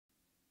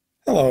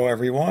Hello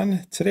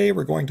everyone. Today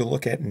we're going to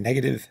look at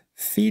negative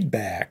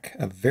feedback,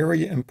 a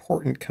very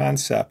important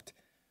concept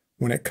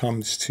when it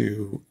comes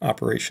to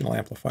operational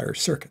amplifier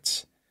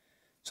circuits.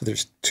 So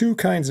there's two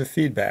kinds of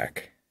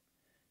feedback.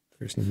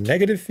 There's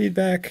negative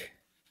feedback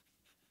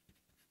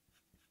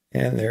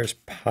and there's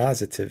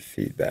positive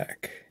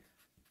feedback.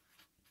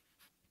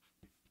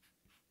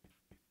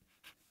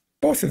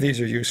 Both of these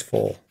are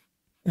useful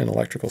in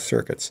electrical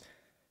circuits.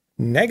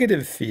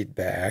 Negative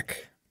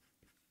feedback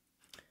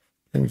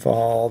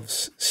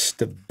involves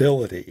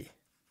stability.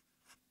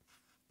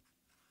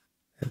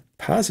 And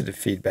positive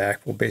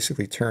feedback will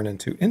basically turn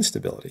into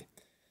instability.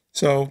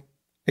 So,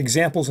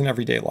 examples in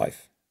everyday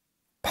life.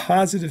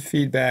 Positive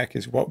feedback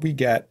is what we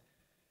get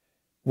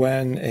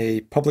when a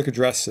public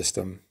address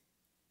system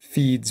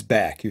feeds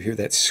back. You hear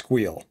that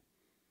squeal.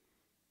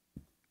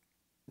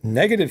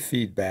 Negative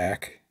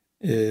feedback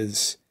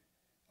is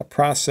a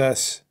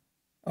process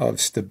of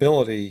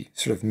stability,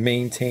 sort of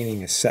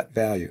maintaining a set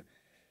value.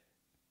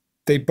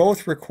 They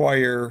both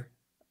require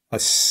a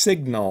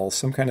signal,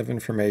 some kind of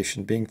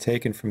information being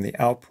taken from the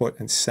output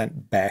and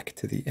sent back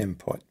to the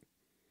input.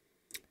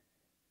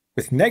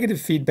 With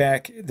negative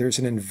feedback, there's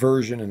an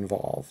inversion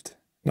involved.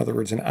 In other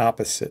words, an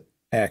opposite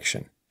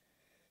action.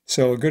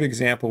 So a good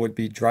example would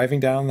be driving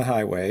down the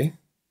highway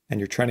and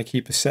you're trying to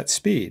keep a set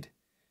speed,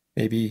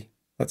 maybe,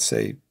 let's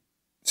say,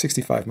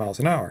 65 miles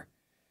an hour.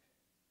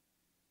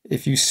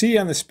 If you see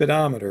on the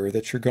speedometer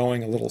that you're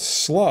going a little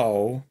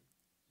slow,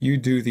 you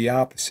do the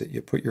opposite.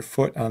 You put your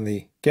foot on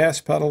the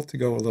gas pedal to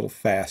go a little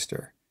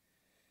faster.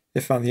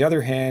 If, on the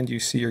other hand, you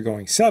see you're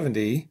going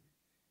 70,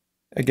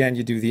 again,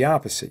 you do the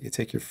opposite. You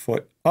take your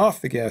foot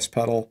off the gas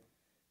pedal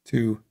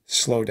to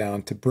slow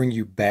down to bring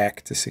you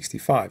back to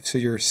 65. So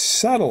you're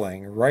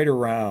settling right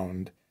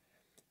around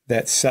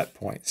that set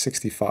point,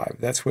 65.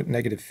 That's what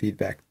negative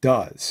feedback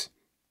does.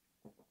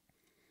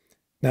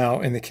 Now,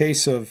 in the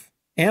case of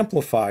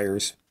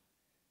amplifiers,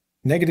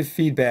 negative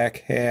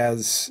feedback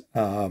has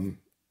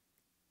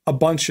a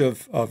bunch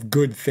of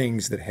good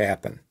things that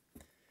happen.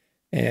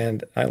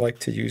 And I like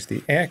to use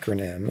the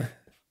acronym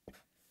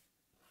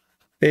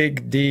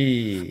Big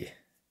D.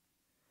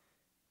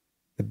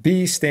 The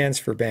B stands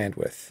for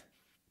bandwidth.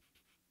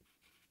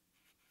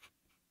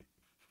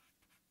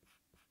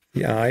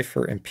 The I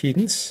for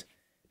impedance,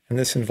 and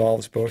this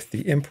involves both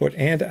the input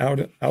and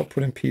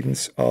output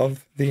impedance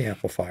of the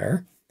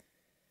amplifier.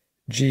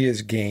 G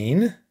is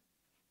gain.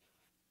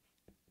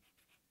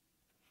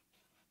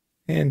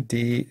 And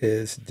D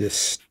is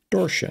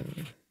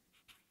distortion.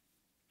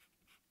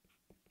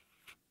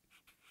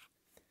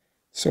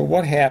 So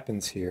what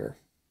happens here?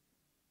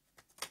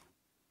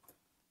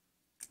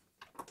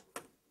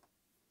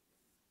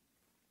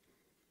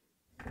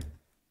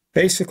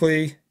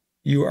 Basically,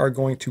 you are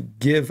going to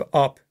give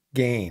up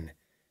gain.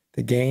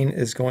 The gain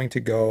is going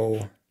to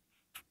go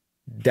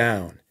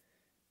down.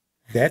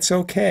 That's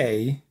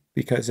okay,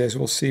 because as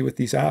we'll see with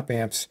these op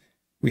amps,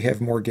 we have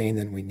more gain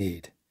than we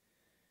need.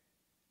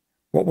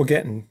 What we'll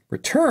get in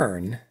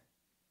return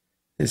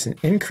is an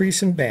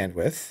increase in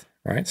bandwidth,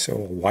 right? So a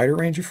wider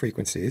range of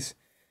frequencies.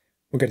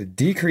 We'll get a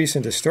decrease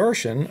in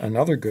distortion,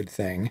 another good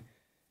thing.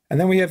 And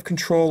then we have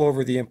control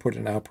over the input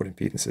and output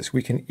impedances.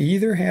 We can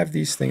either have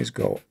these things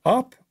go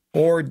up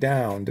or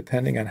down,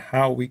 depending on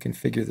how we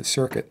configure the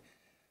circuit.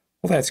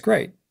 Well, that's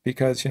great,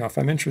 because if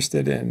I'm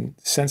interested in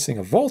sensing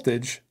a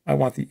voltage, I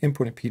want the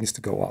input impedance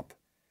to go up.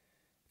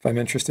 If I'm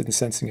interested in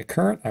sensing a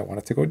current, I want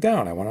it to go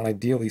down. I want an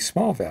ideally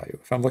small value.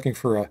 If I'm looking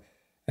for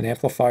an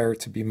amplifier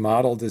to be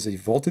modeled as a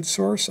voltage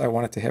source, I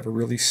want it to have a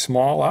really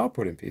small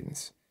output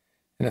impedance.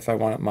 And if I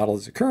want it modeled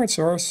as a current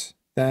source,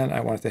 then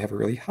I want it to have a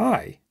really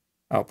high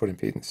output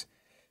impedance.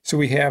 So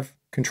we have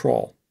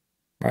control,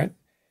 right?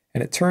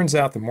 And it turns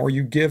out the more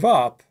you give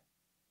up,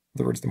 in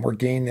other words, the more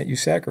gain that you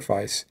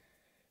sacrifice,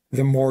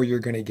 the more you're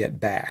going to get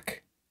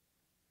back,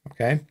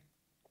 okay?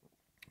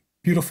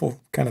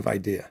 Beautiful kind of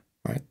idea,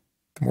 right?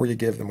 The more you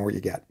give, the more you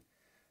get.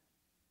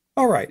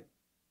 All right.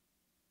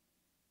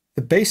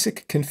 The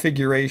basic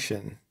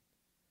configuration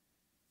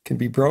can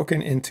be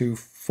broken into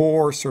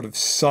four sort of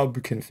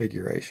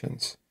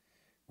sub-configurations.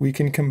 We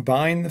can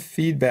combine the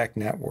feedback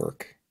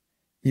network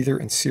either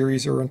in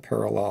series or in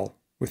parallel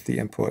with the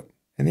input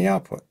and the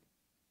output.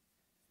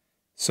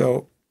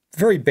 So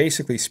very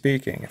basically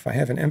speaking, if I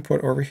have an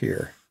input over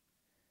here,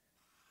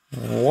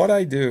 what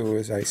I do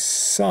is I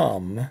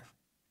sum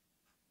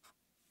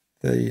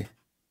the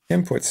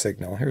input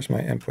signal, here's my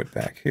input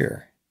back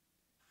here,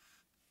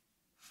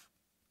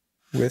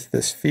 with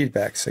this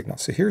feedback signal.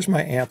 So here's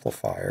my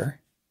amplifier.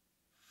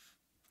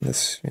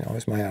 This,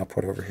 is my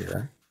output over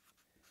here.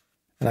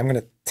 And I'm going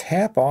to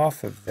tap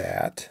off of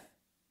that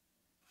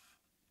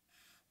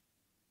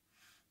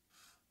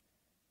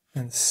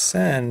and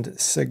send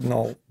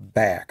signal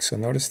back. So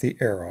notice the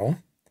arrow.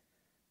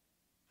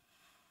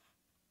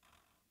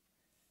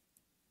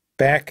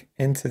 Back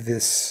into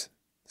this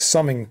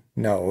summing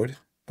node,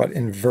 but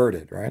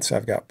inverted, right? So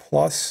I've got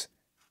plus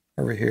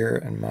over here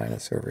and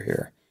minus over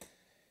here.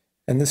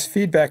 And this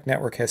feedback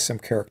network has some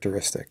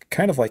characteristic,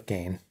 kind of like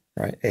gain,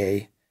 right?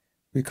 A,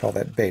 we call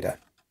that beta.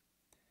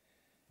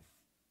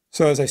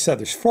 So as I said,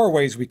 there's 4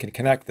 ways we can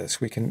connect this.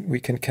 We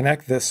can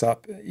connect this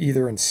up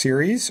either in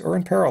series or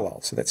in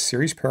parallel. So that's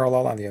series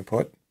parallel on the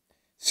input,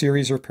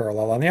 series or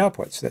parallel on the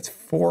output. So that's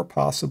 4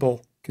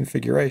 possible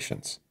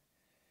configurations.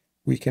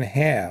 We can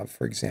have,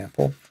 for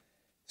example,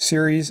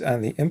 series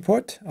on the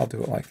input. I'll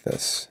do it like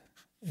this,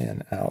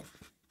 in, out.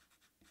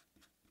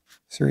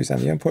 Series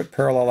on the input,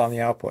 parallel on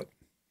the output.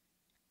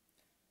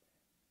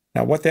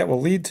 Now what that will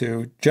lead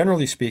to,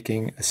 generally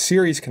speaking, a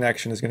series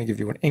connection is going to give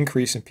you an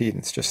increase in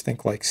impedance. Just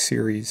think like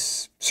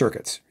series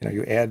circuits. You know,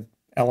 you add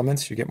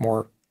elements, you get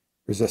more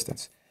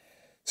resistance.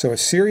 So a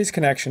series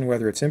connection,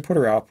 whether it's input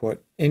or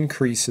output,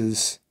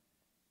 increases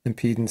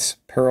impedance,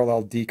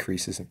 parallel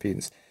decreases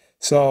impedance.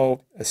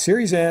 So a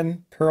series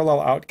in,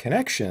 parallel out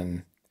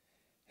connection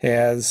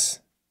has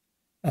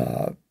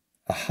a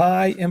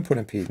high input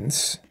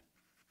impedance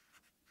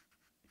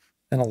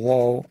and a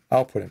low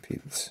output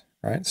impedance.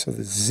 Right? So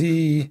the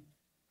Z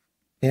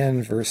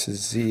in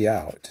versus Z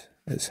out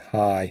is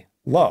high,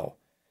 low.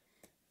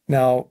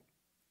 Now,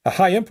 a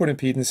high input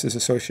impedance is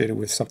associated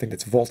with something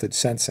that's voltage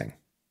sensing.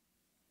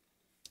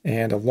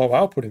 And a low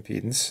output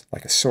impedance,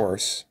 like a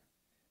source,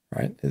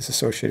 right, is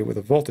associated with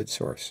a voltage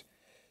source.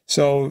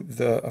 So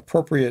the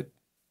appropriate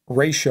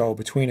ratio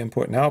between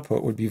input and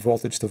output would be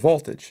voltage to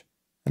voltage.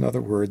 In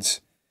other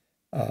words,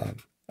 a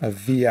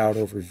V out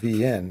over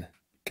V in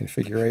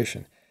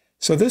configuration.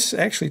 So this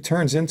actually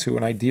turns into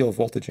an ideal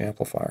voltage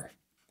amplifier.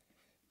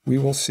 We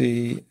will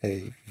see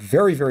a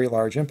very, very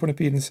large input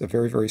impedance, a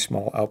very, very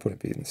small output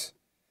impedance.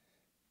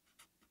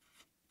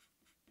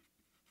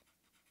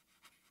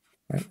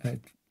 Right?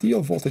 An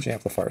ideal voltage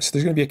amplifier. So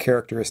there's going to be a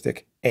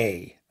characteristic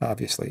A,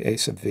 obviously, A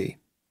sub V.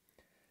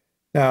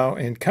 Now,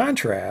 in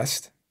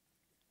contrast,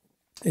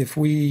 if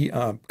we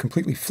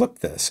completely flip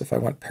this, if I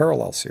went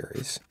parallel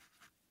series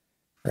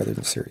rather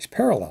than series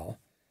parallel,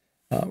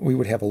 we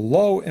would have a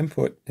low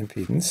input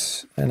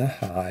impedance and a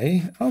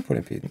high output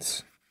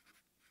impedance.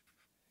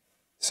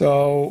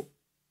 So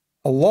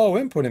a low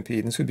input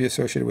impedance would be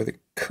associated with a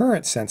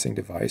current sensing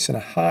device, and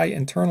a high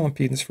internal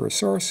impedance for a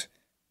source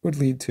would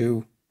lead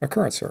to a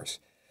current source.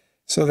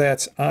 So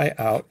that's I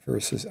out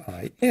versus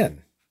I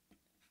in.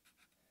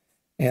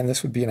 And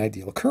this would be an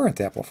ideal current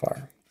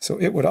amplifier. So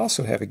it would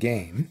also have a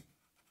gain,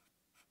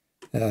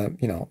 you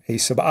know, A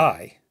sub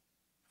I.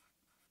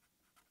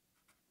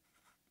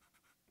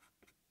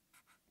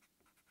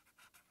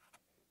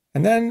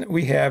 And then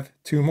we have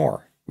 2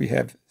 more. We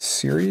have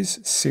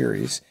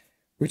series,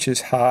 which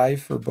is high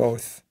for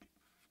both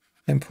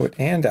input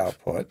and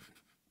output,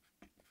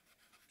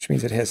 which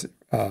means it has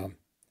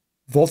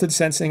voltage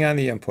sensing on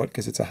the input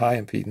because it's a high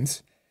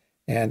impedance,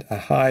 and a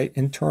high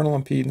internal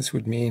impedance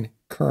would mean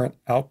current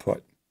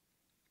output.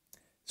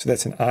 So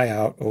that's an I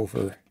out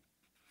over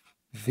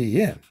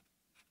V in.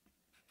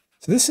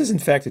 So this is in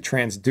fact a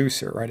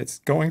transducer, right? It's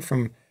going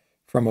from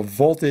a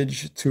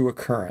voltage to a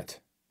current.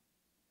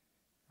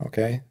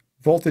 Okay,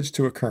 voltage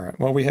to a current.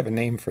 Well, we have a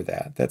name for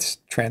that. That's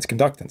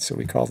transconductance. So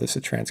we call this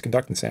a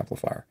transconductance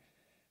amplifier,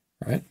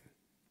 right?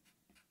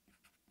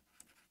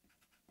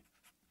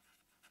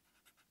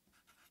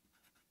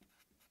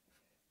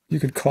 You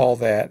could call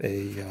that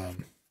a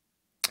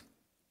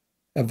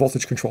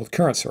voltage-controlled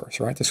current source,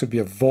 right? This would be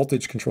a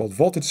voltage-controlled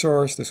voltage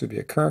source. This would be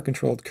a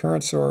current-controlled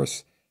current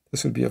source.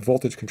 This would be a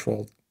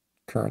voltage-controlled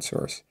current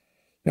source.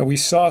 You know, we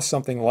saw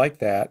something like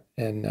that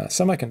in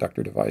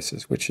semiconductor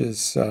devices, which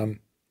is a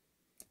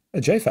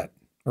JFET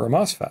or a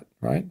MOSFET,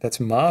 right?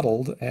 That's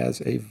modeled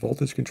as a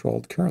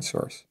voltage-controlled current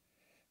source.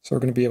 So we're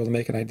going to be able to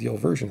make an ideal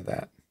version of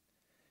that.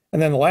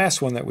 And then the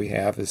last one that we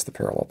have is the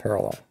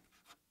parallel.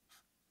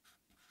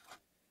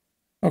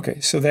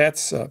 Okay, so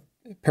that's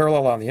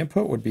parallel on the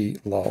input would be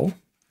low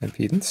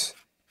impedance.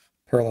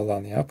 Parallel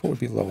on the output would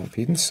be low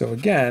impedance. So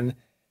again,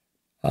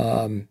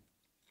 with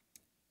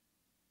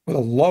a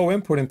low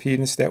input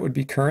impedance, that would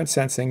be current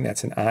sensing.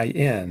 That's an I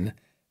in.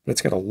 But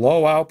it's got a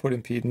low output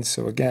impedance.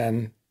 So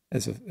again,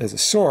 as a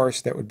source,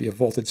 that would be a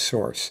voltage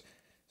source.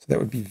 So that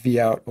would be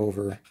V out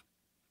over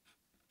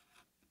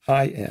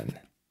I in.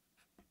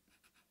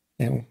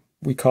 And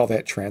we call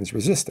that trans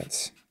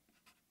resistance.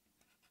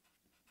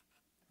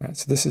 All right,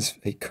 so this is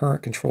a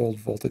current-controlled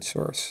voltage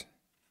source.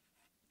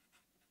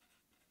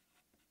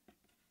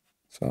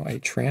 So a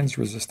trans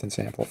resistance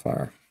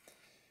amplifier.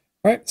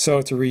 All right,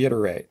 so to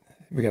reiterate,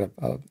 we got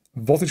a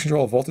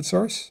voltage-controlled voltage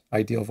source,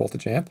 ideal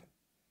voltage amp.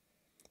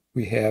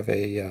 We have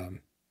a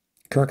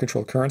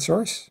current-controlled current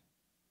source,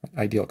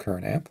 ideal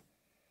current amp.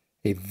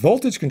 A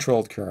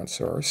voltage-controlled current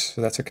source, so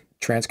that's a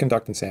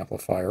transconductance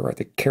amplifier, right?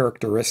 The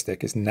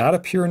characteristic is not a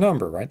pure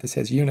number, right? This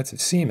has units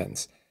of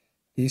Siemens.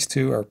 These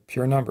two are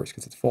pure numbers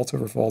because it's volts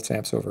over volts,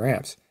 amps over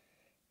amps.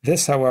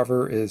 This,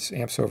 however, is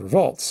amps over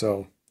volts,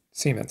 so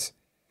Siemens.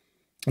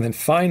 And then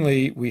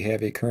finally, we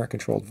have a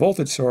current-controlled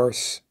voltage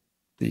source,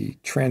 the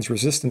trans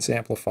resistance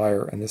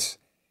amplifier, and this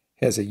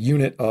has a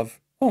unit of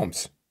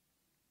ohms.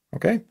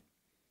 Okay?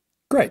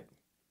 Great.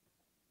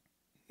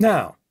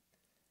 Now,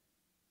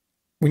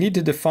 we need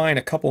to define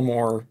a couple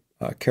more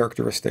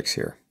characteristics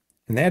here.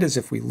 And that is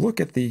if we look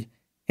at the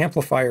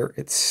amplifier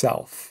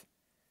itself,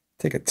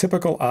 take a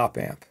typical op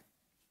amp.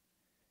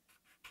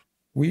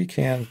 we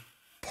can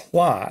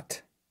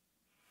plot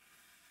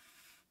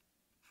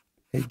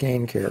a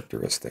gain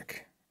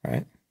characteristic,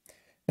 right?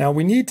 Now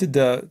we need to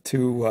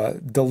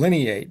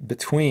delineate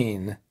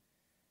between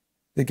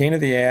the gain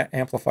of the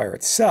amplifier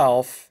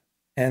itself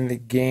and the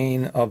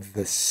gain of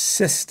the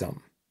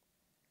system.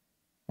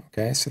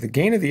 Okay, so the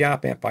gain of the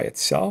op amp by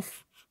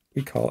itself,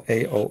 we call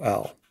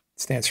AOL.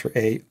 It stands for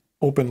A,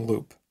 open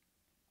loop.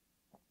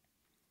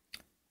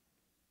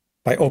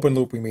 By open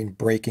loop, we mean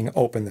breaking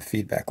open the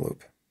feedback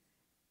loop.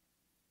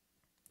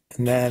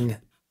 And then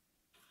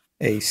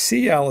a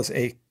CL is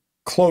a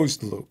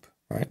closed loop,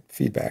 right?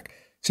 Feedback.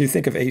 So you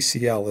think of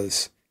ACL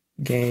as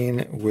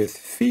gain with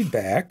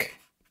feedback,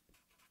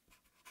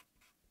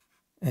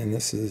 and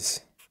this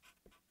is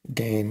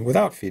gain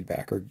without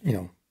feedback, or, you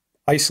know,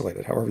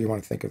 isolated, however you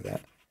want to think of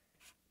that.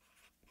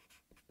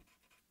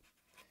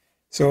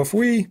 So if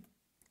we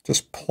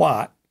just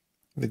plot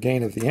the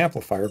gain of the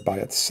amplifier by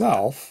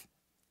itself,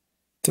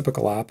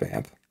 typical op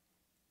amp,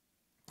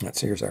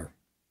 let's see, here's our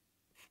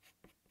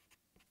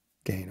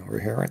gain over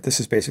here, right? This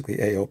is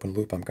basically a open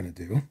loop I'm going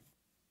to do.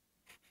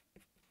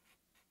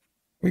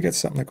 We get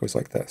something that goes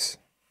like this.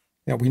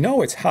 Now we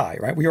know it's high,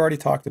 right? We already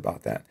talked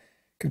about that.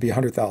 It could be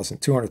 100,000,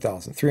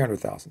 200,000,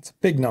 300,000. It's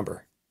a big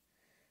number.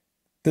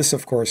 This,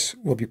 of course,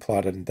 will be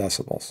plotted in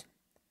decibels.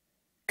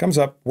 Comes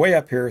up way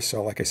up here,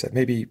 so like I said,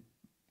 maybe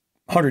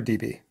 100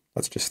 dB.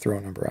 Let's just throw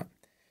a number out.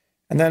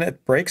 And then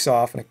it breaks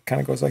off, and it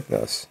kind of goes like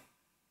this.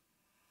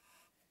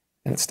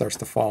 And it starts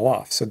to fall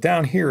off. So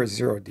down here is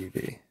 0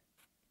 dB.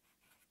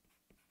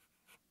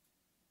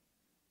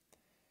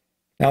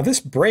 Now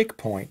this break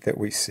point that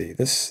we see,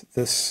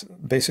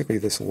 basically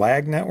this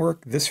lag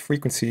network, this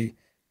frequency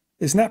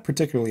is not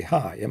particularly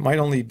high. It might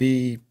only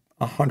be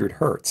 100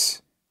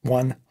 hertz.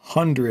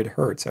 100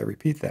 hertz, I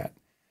repeat that.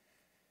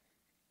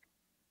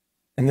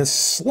 And this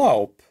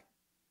slope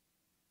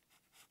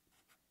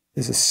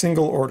is a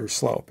single order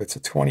slope. It's a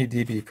 20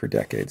 dB per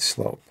decade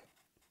slope.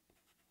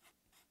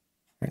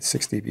 Right,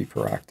 6 dB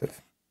per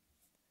octave.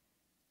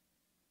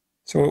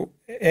 So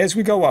as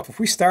we go up, if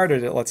we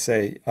started at, let's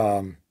say,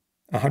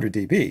 100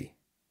 dB,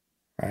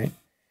 right?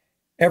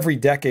 Every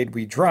decade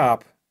we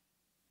drop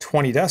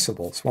 20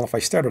 decibels. Well, if I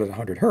started at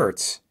 100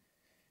 hertz,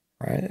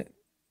 right,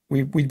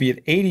 we'd be at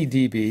 80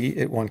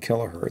 dB at 1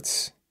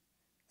 kilohertz,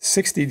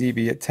 60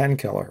 dB at 10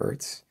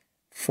 kilohertz,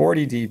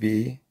 40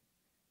 dB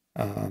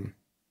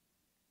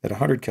at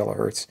 100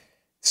 kilohertz,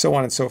 so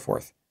on and so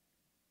forth.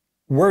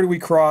 Where do we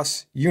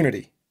cross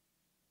unity?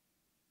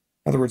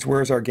 In other words,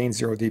 where's our gain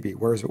 0 dB?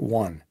 Where is it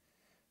 1?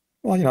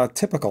 Well, you know, a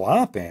typical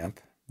op amp,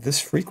 this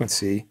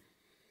frequency,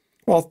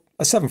 well,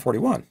 a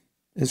 741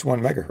 is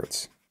 1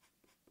 megahertz.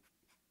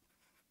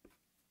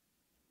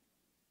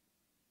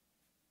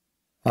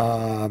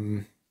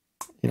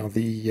 You know,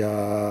 the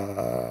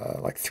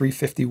like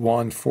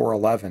 351,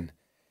 411,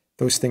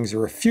 those things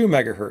are a few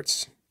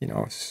megahertz, you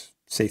know,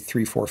 say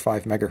 3, 4,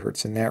 5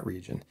 megahertz in that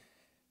region.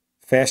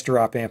 Faster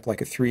op amp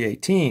like a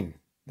 318,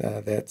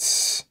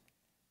 that's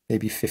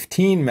maybe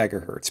 15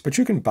 megahertz. But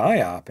you can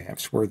buy op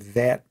amps where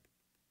that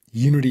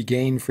unity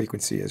gain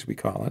frequency, as we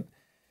call it,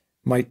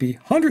 might be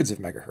hundreds of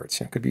megahertz.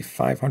 It could be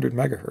 500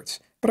 megahertz.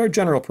 But our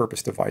general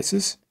purpose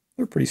devices,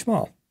 they're pretty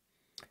small.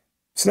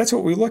 So that's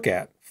what we look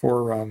at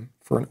for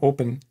an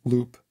open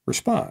loop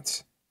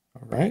response.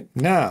 All right.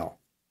 Now,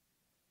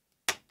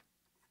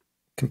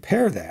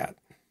 compare that.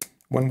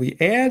 When we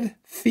add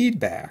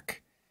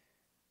feedback,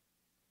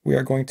 we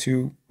are going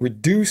to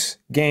reduce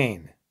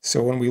gain.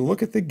 So when we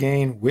look at the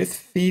gain with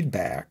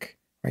feedback,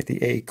 right,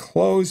 the A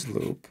closed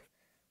loop,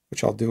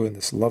 which I'll do in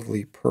this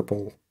lovely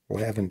purple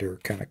lavender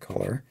kind of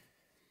color,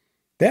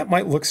 that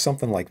might look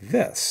something like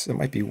this. It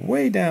might be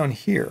way down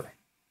here.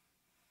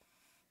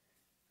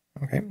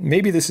 Okay,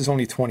 maybe this is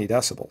only 20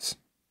 decibels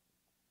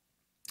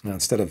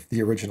instead of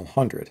the original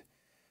 100.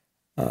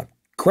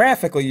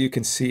 Graphically, you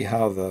can see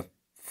how the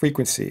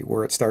frequency,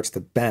 where it starts to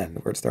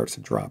bend, where it starts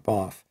to drop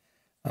off,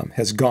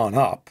 has gone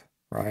up,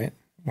 right?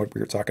 What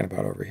we were talking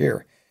about over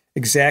here.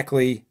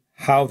 Exactly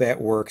how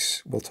that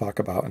works, we'll talk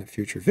about in a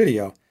future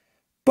video.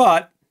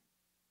 But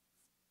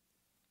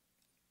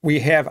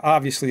we have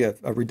obviously a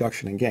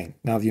reduction in gain.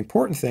 Now, the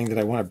important thing that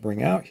I want to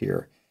bring out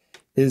here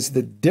is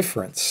the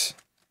difference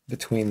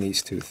between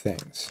these two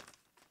things.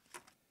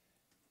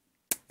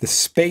 The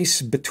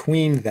space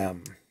between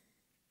them,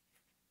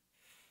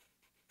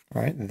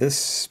 right? This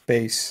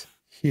space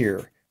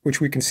here,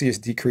 which we can see is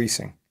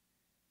decreasing.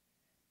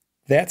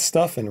 That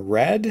stuff in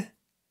red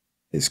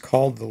is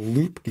called the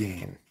loop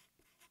gain.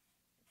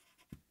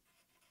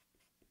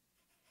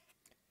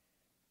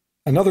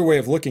 Another way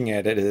of looking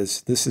at it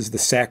is this is the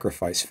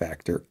sacrifice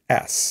factor,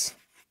 S.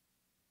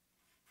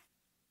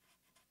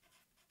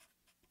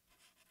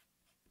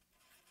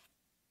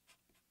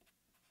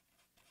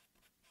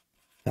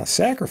 Now,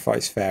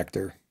 sacrifice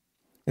factor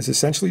is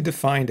essentially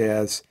defined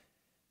as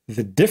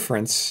the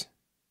difference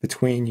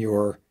between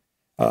your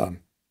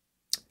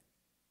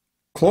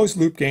closed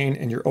loop gain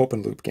and your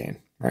open loop gain,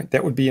 right?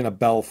 That would be in a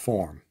bell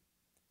form.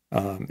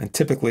 And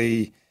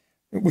typically,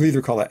 we'll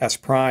either call it S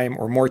prime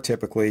or more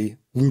typically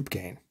loop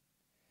gain.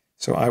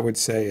 So I would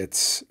say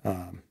it's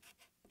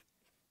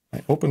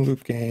my open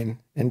loop gain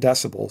in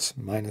decibels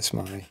minus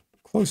my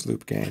closed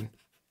loop gain,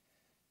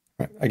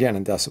 right, again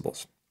in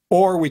decibels.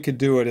 Or we could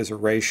do it as a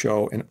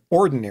ratio in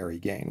ordinary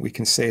gain. We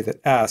can say that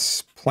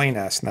S, plain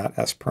S, not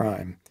S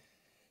prime,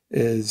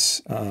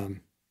 is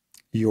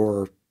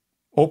your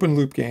open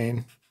loop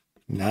gain,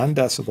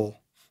 non-decibel,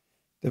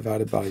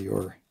 divided by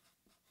your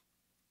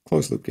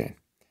closed loop gain.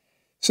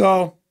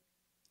 So,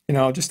 you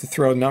know, just to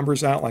throw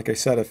numbers out, like I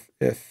said,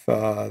 if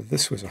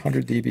this was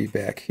 100 dB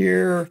back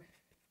here,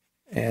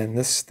 and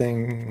this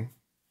thing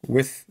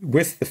with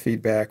the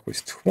feedback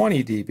was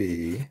 20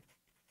 dB,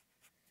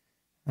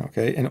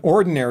 okay, in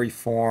ordinary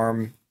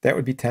form, that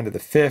would be 10 to the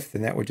fifth,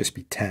 and that would just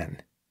be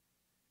 10.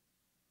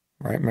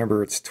 Right?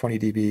 Remember, it's 20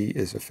 dB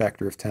is a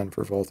factor of 10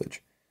 for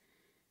voltage.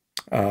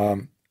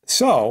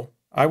 So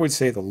I would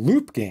say the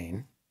loop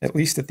gain, at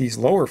least at these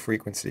lower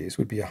frequencies,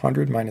 would be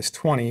 100 minus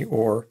 20,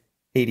 or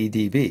 80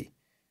 dB.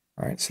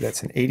 All right, so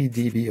that's an 80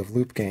 dB of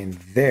loop gain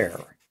there.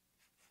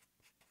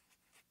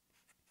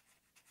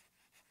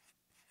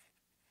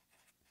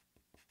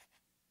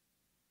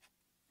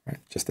 Right,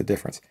 just the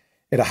difference.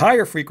 At a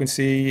higher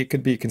frequency, it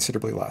could be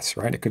considerably less,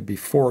 right? It could be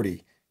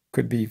 40,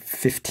 could be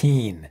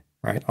 15,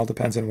 right? All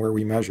depends on where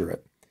we measure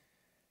it.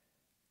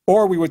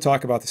 Or we would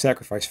talk about the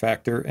sacrifice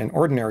factor in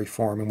ordinary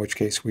form, in which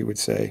case we would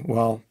say,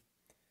 well,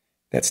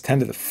 that's 10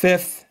 to the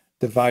fifth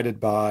divided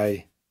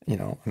by, you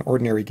know, an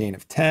ordinary gain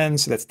of 10,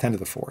 so that's 10 to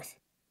the fourth,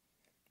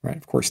 right?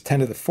 Of course, 10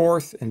 to the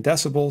fourth in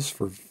decibels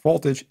for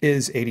voltage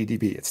is 80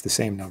 dB. It's the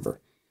same number.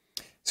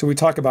 So we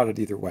talk about it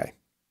either way.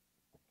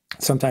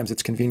 Sometimes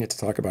it's convenient to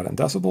talk about it in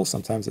decibels.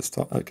 Sometimes it's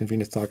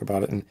convenient to talk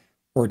about it in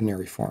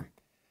ordinary form.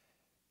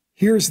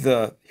 Here's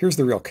the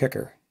real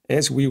kicker.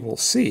 As we will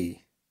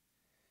see,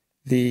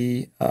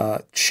 the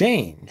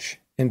change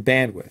in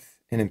bandwidth,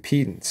 in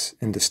impedance,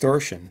 in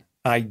distortion,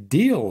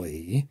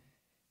 ideally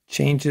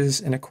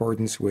changes in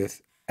accordance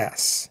with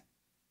S.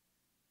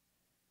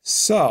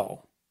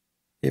 So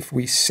if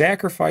we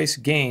sacrifice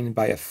gain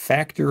by a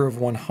factor of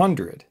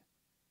 100,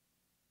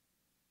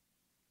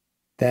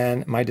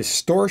 then my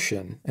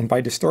distortion, and by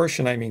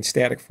distortion I mean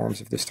static forms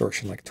of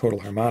distortion like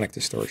total harmonic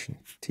distortion,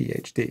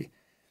 THD,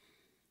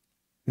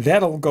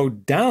 that'll go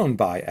down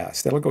by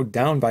S. That'll go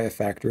down by a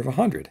factor of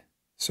 100.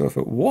 So if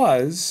it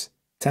was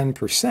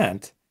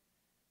 10%,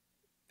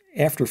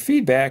 after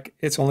feedback,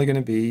 it's only going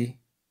to be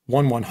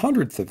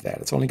 1/100th of that.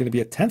 It's only going to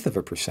be 1/10 of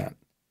a percent.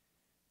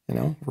 You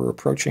know, we're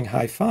approaching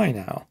hi-fi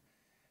now.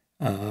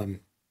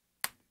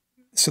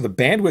 So the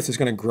bandwidth is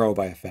going to grow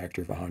by a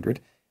factor of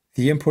 100.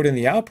 The input and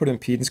the output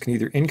impedance can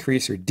either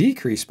increase or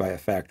decrease by a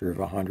factor of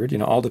 100, you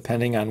know, all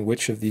depending on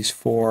which of these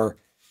four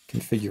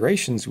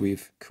configurations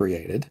we've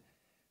created.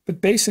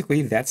 But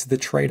basically, that's the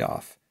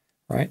trade-off,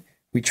 right?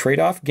 We trade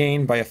off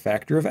gain by a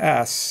factor of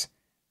S,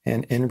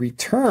 and in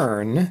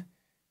return,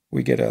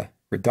 we get a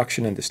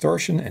reduction in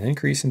distortion, an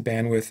increase in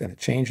bandwidth, and a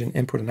change in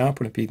input and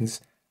output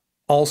impedance,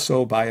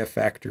 also by a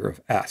factor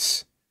of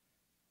S.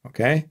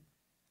 Okay?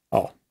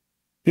 Oh,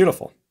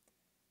 beautiful.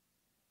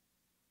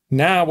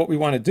 Now what we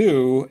want to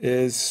do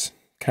is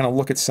kind of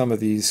look at some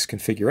of these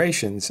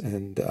configurations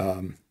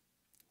and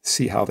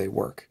see how they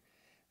work.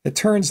 It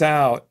turns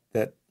out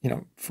that, you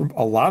know, for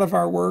a lot of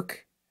our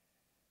work,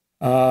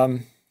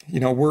 you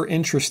know, we're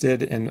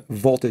interested in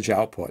voltage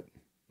output.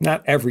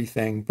 Not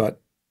everything, but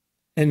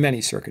in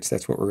many circuits,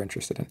 that's what we're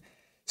interested in.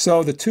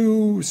 So the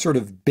two sort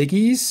of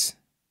biggies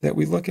that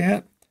we look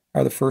at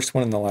are the first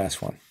one and the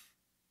last one.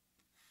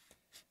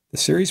 The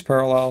series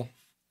parallel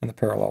and the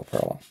parallel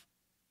parallel.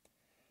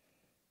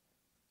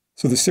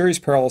 So the series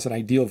parallel is an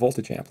ideal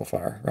voltage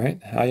amplifier,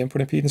 right? High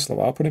input impedance,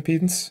 low output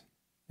impedance,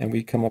 and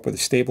we come up with a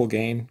stable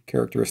gain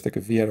characteristic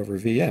of V out over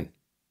V in.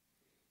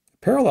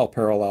 Parallel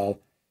parallel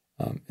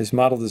is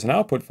modeled as an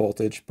output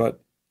voltage, but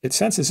it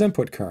senses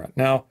input current.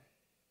 Now,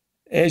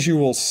 as you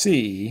will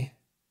see,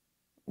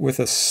 with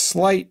a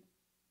slight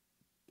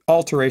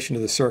alteration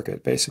of the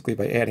circuit, basically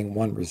by adding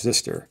one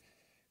resistor,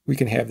 we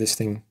can have this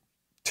thing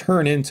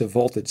turn into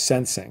voltage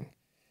sensing,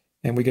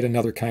 and we get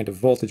another kind of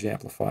voltage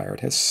amplifier. It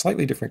has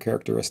slightly different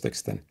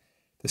characteristics than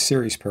the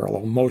series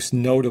parallel. Most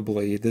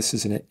notably, this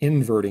is an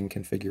inverting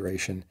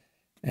configuration,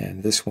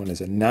 and this one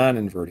is a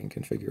non-inverting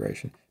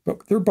configuration.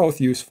 But they're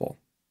both useful,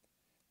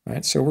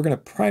 right? So we're going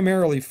to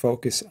primarily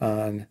focus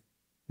on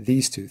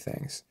these two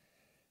things.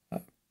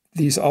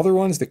 These other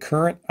ones, the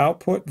current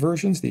output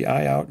versions, the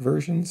I-out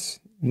versions,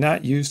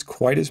 not used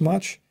quite as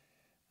much.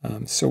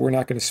 So we're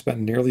not going to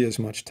spend nearly as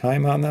much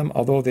time on them,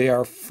 although they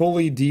are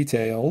fully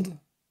detailed,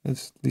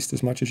 at least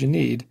as much as you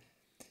need,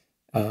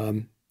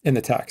 in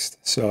the text.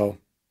 So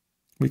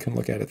we can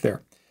look at it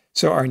there.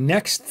 So our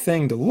next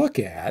thing to look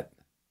at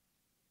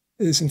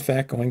is in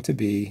fact going to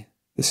be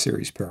the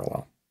series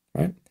parallel,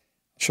 right?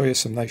 I'll show you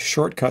some nice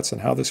shortcuts on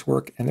how this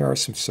works, and there are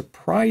some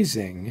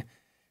surprising,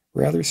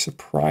 rather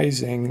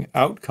surprising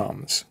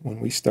outcomes when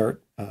we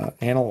start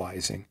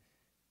analyzing,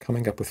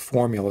 coming up with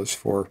formulas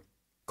for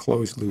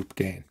closed loop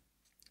gain.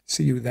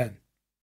 See you then.